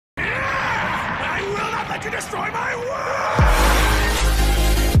to destroy my world!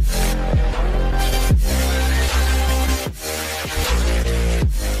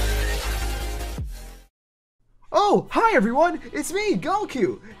 Oh, hi everyone, it's me,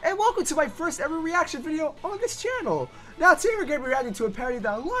 Goku, and welcome to my first ever reaction video on this channel. Now today we're going to be reacting to a parody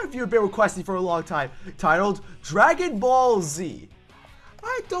that a lot of you have been requesting for a long time, titled Dragon Ball Z.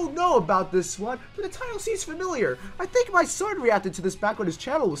 I don't know about this one, but the title seems familiar. I think my son reacted to this back when his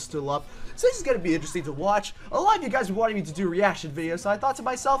channel was still up, so this is going to be interesting to watch. A lot of you guys were wanting me to do reaction videos, so I thought to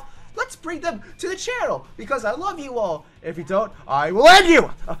myself, let's bring them to the channel, because I love you all. If you don't, I will end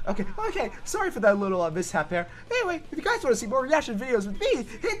you! Okay, sorry for that little mishap there. Anyway, if you guys want to see more reaction videos with me,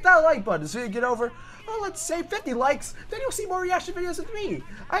 hit that like button so you get over, let's say 50 likes, then you'll see more reaction videos with me.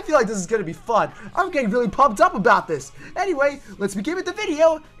 I feel like this is going to be fun. I'm getting really pumped up about this. Anyway, let's begin with the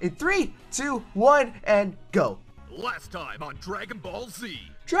video in 3, 2, 1, and go. Last time on Dragon Ball Z.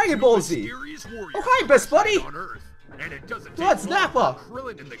 Dragon Ball Z. Oh, hi, best buddy. On Earth. And it doesn't take long for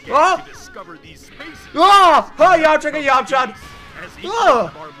Krillin in the game to discover these spaces. Oh, Yamcha and Yamcha. As each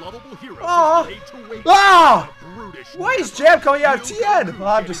of our lovable heroes is laid to wait brutish. Why is Jam coming out of TN? Oh,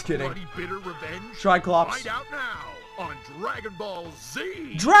 I'm just kidding. Bitter revenge. Triclops. Find out now on Dragon Ball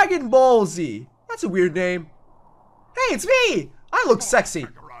Z. Dragon Ball Z. That's a weird name. Hey, it's me. I look sexy.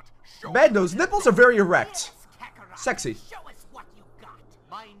 Man, those nipples are very erect. Sexy.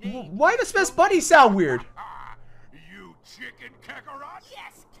 Why does Best Buddy sound weird? Chicken Kakarot?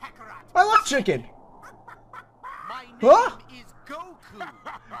 Yes, Kakarot. I love chicken. My name is Goku.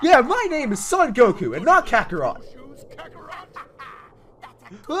 Yeah, my name is Son Goku and not Kakarot.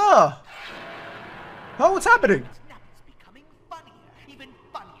 Oh, what's happening? It's becoming funnier, even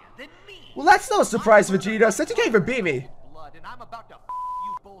funnier than me. Well, that's no surprise, Vegeta, since you can't even beat me. Blood, and I'm about to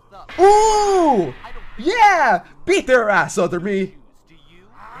you both up. Ooh, yeah, beat their ass, other me.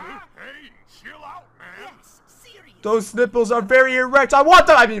 Those nipples are very erect. I want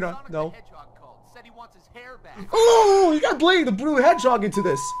them. I mean, no. Oh, you got bling the blue hedgehog into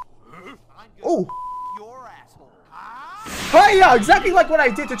this. Oh. Hey, yeah, exactly like what I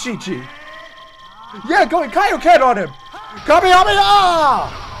did to Chi-Chi. Yeah, going Kaioken on him. Kamehameha!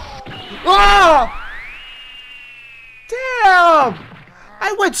 Ah! Damn!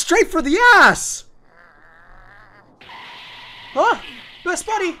 I went straight for the ass. Huh? Best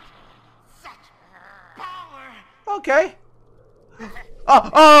buddy. Okay.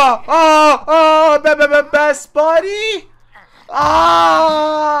 Best buddy. Oh,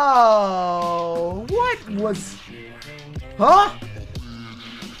 what was? Huh?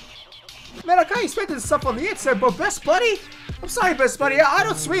 Man, I kinda expected stuff on the inside, but best buddy? I'm sorry, best buddy. I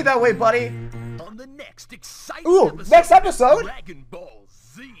don't swing that way, buddy. On the next exciting next episode? Dragon Ball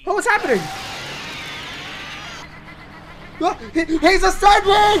Z. Oh, what's happening? He's a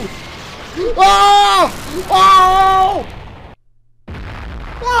starving! Oh!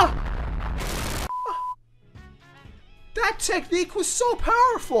 That technique was so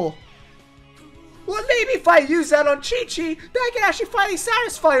powerful. Well, maybe if I use that on Chi-Chi, then I can actually finally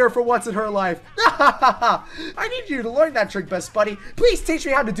satisfy her for once in her life. I need you to learn that trick, best buddy. Please teach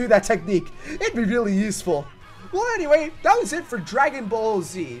me how to do that technique. It'd be really useful. Well, anyway, that was it for Dragon Ball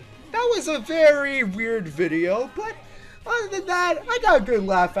Z. That was a very weird video, but other than that, I got a good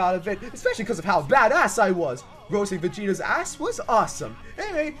laugh out of it, especially because of how badass I was. Roasting Vegeta's ass was awesome.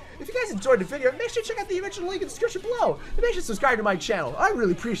 Anyway, if you guys enjoyed the video, make sure to check out the original link in the description below. And make sure to subscribe to my channel. I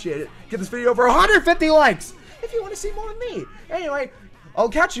really appreciate it. Get this video over 150 likes if you want to see more of me. Anyway, I'll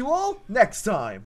catch you all next time.